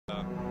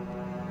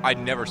I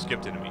never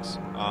skipped enemies,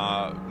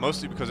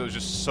 mostly because it was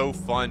just so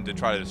fun to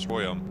try to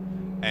destroy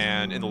them.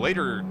 And in the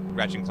later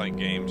Ratchet & Clank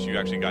games, you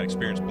actually got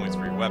experience points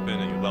for your weapon,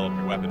 and you level up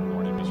your weapon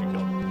more enemies you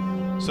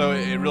killed. So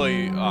it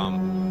really,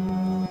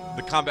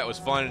 the combat was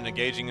fun and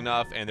engaging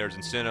enough, and there's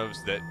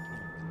incentives that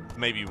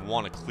maybe you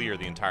want to clear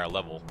the entire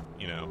level,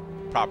 you know,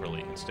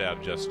 properly, instead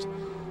of just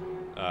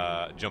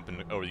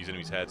jumping over these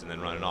enemies' heads and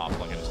then running off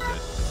like I just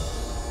did.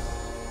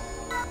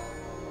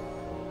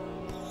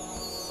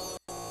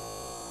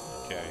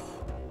 Okay.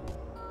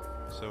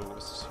 So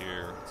what's this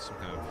here? Some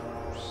kind of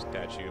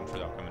statue. I'm sure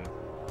that'll come into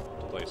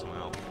play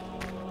somehow.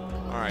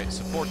 Alright,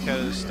 support cat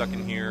is stuck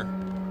in here.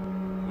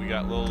 We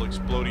got little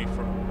explodey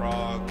from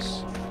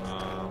frogs.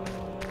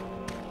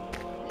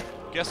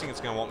 Guessing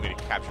it's going to want me to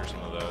capture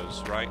some of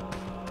those, right?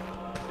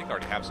 I think I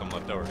already have some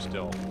left over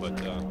still, but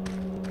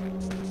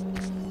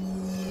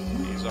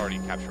he's already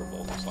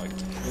capturable, looks like.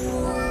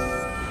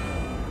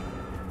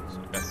 So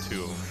I've got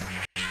 2 of them.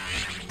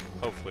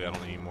 Hopefully I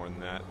don't need more than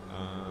that.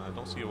 I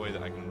don't see a way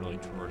that I can really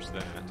traverse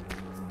that.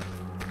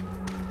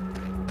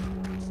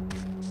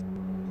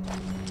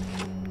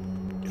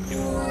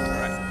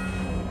 Alright.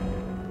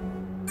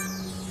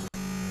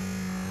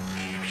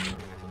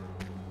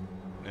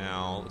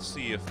 Now, let's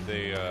see if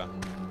they,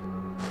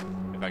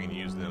 if I can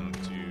use them to...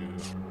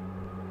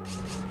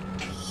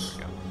 There we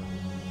go.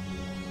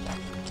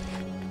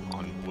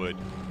 On wood.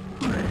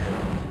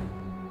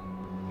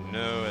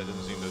 No, it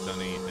doesn't seem to have done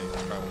anything.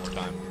 Let's try one more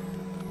time.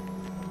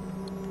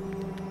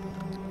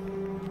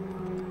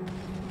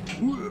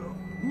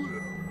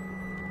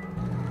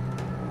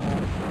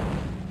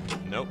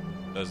 Nope,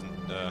 doesn't.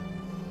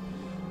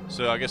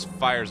 So I guess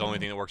fire is the only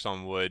thing that works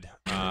on wood.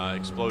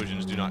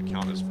 Explosions do not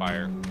count as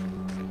fire.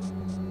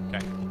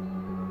 Okay.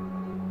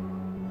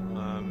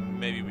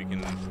 Maybe we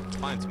can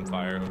find some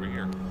fire over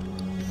here.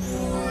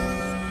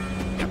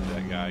 Get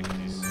that guy, because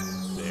he's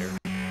there.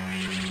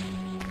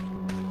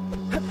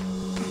 Can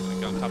I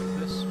get on top of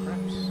this,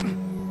 perhaps?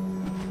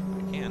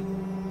 I can.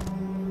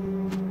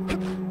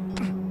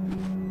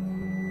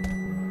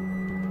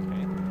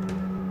 Okay.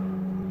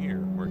 Here,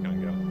 where can I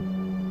go?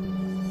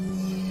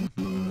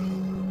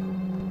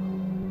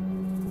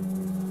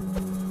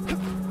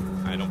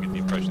 I don't get the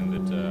impression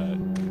that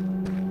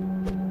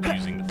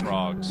using the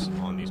frogs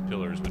on these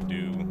pillars would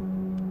do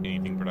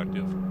anything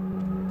productive.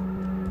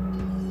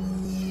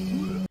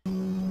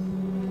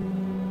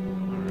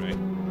 Alright.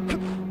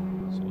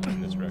 So we'll head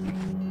in this direction.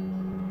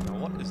 Now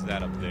what is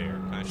that up there?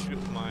 Can I shoot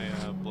with my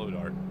blow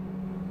dart?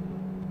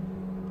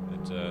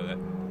 That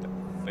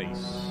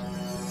face.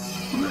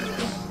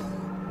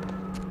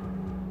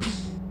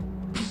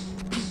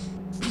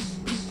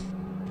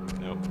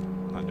 Nope,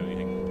 not doing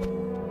anything.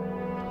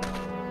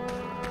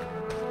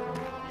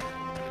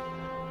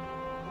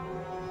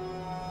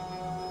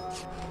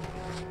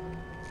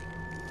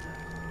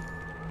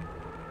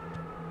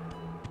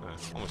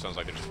 Almost sounds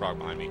like there's a frog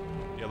behind me.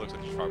 Yeah, it looks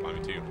like there's a frog behind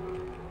me too.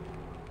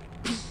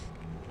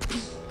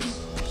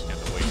 Just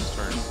have to wait his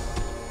turn.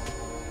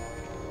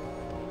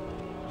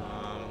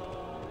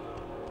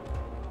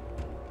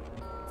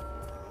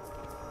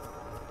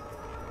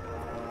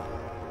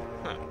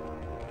 Huh.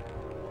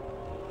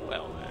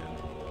 Well then.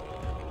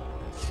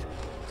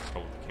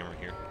 Hold the camera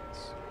here.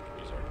 Let's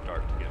use our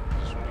dart to get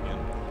positioned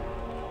again.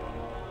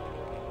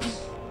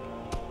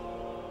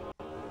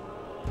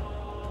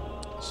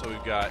 So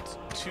we've got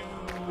 2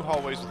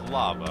 hallways with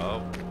lava,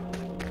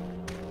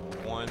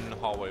 1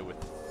 hallway with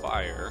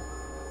fire,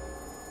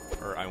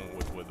 or I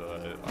went with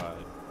a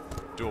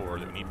door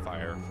that we need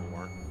fire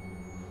for.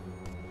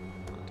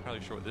 Not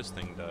entirely sure what this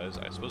thing does.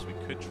 I suppose we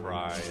could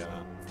try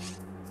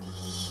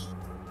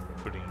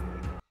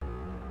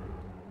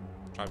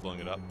blowing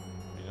it up.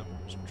 You know,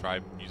 just try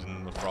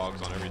using the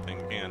frogs on everything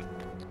we can.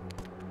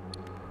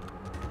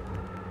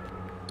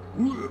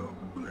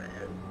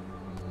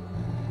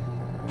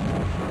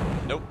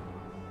 Nope.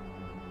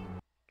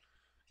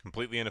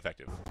 Completely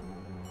ineffective.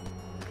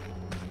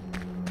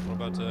 What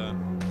about,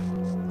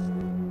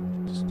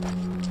 just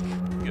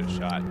get a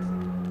shot?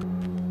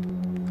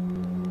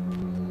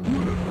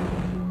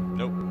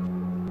 Nope.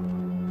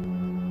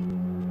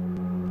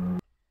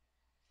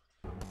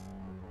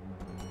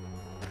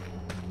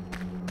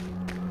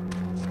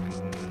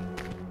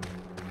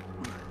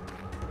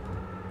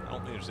 I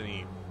don't think there's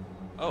any...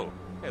 Oh,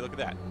 hey, look at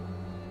that.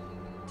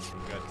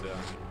 We got,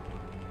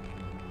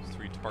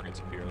 3 targets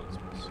up here. Let's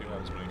see what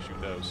happens when we shoot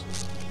those.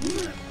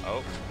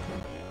 Oh.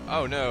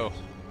 Oh, no.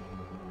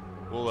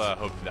 We'll,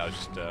 hope that was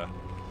just, a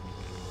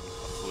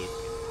fluke.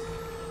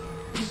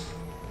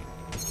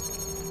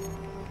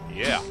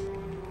 Yeah.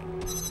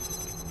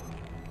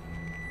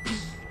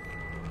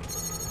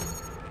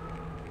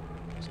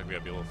 Looks like we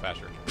gotta be a little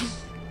faster.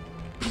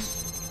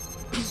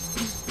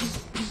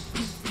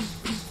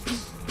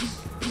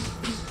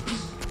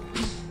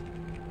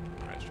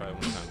 Alright, let's try it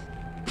one more time.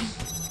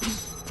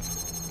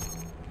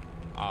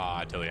 Ah,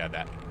 I totally had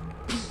that.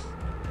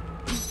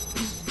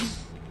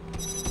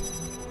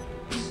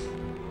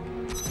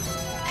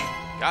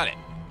 Got it.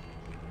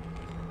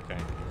 Okay.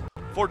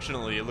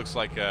 Fortunately, it looks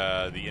like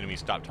the enemy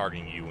stopped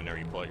targeting you whenever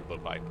you pull out your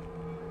blowpipe.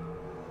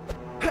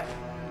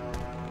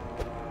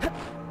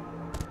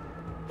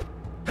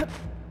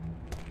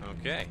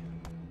 Okay.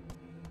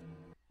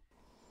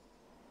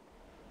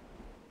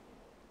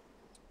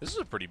 This is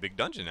a pretty big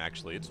dungeon,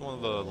 actually. It's one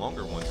of the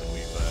longer ones that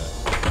we've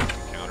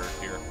encountered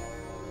here.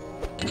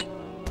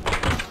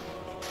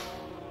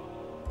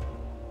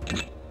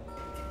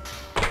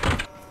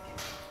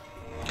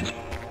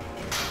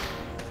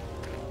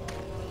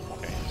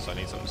 Okay, so I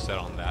need something set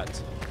on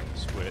that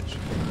switch.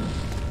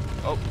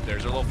 Oh,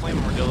 there's our little flame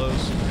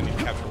armadillos. I need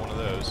to capture one of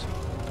those.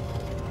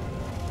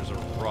 There's a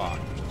rock,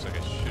 which looks like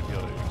I should be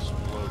able to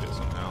explode it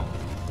somehow.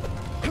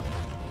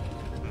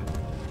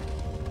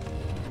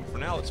 For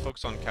now, let's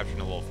focus on capturing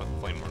a little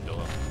flame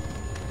armadillo.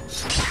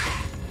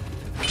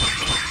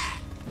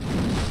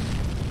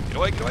 Get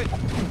away, get away!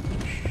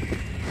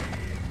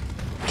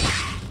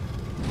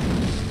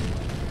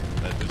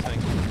 That's this thing.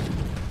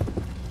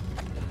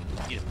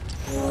 Get him.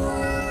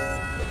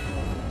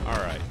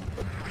 Alright.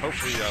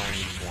 Hopefully that only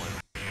needs one.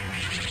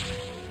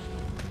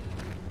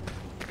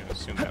 I'm gonna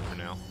assume that for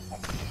now.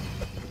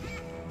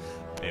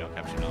 Maybe I'll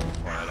capture another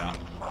before I head out.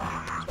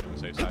 Let's go on the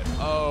safe side.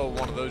 Oh,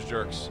 one of those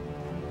jerks.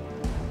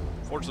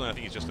 Fortunately, I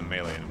think he's just a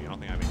melee enemy. I don't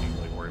think I have anything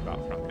to really worry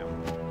about from him.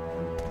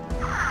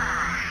 I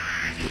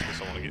guess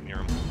I want to get near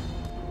him.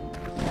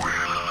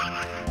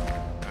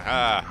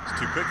 Aha! It's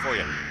too quick for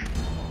you.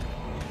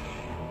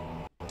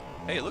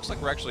 Hey, it looks like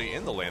we're actually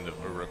in the land of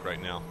Uruk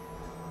right now.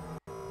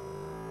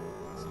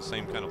 It's the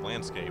same kind of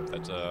landscape.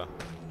 That's a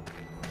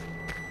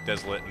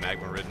desolate,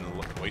 magma-ridden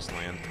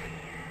wasteland.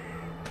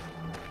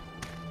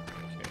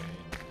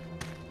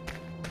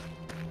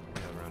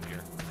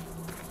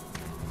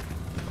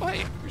 Oh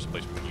hey, here's a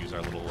place we can use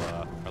our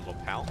little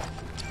pal.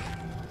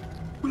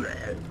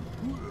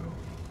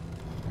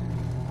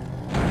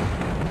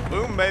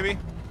 Boom, baby.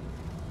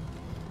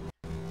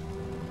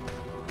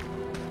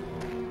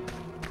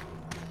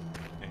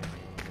 And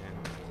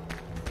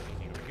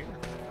over here.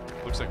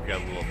 Looks like we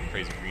got a little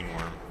crazy green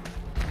worm.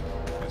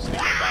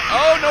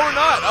 Oh no, we're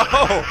not!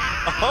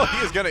 Oh,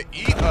 he is gonna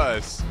eat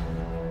us.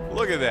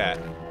 Look at that.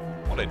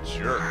 What a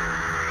jerk.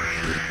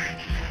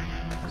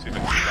 See if I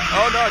can see that.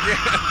 Oh no,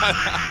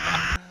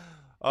 again.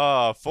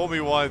 Fool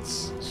me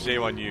once,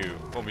 shame on you.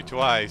 Fool me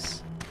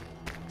twice.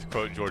 To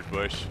quote George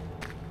Bush,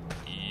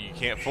 you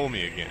can't fool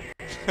me again.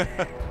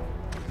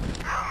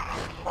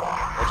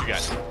 What you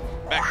got?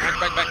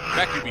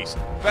 Back, you beast.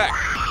 Back!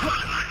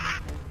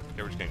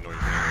 Okay, we're just gonna ignore you.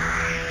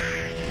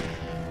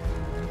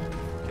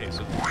 Okay,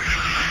 so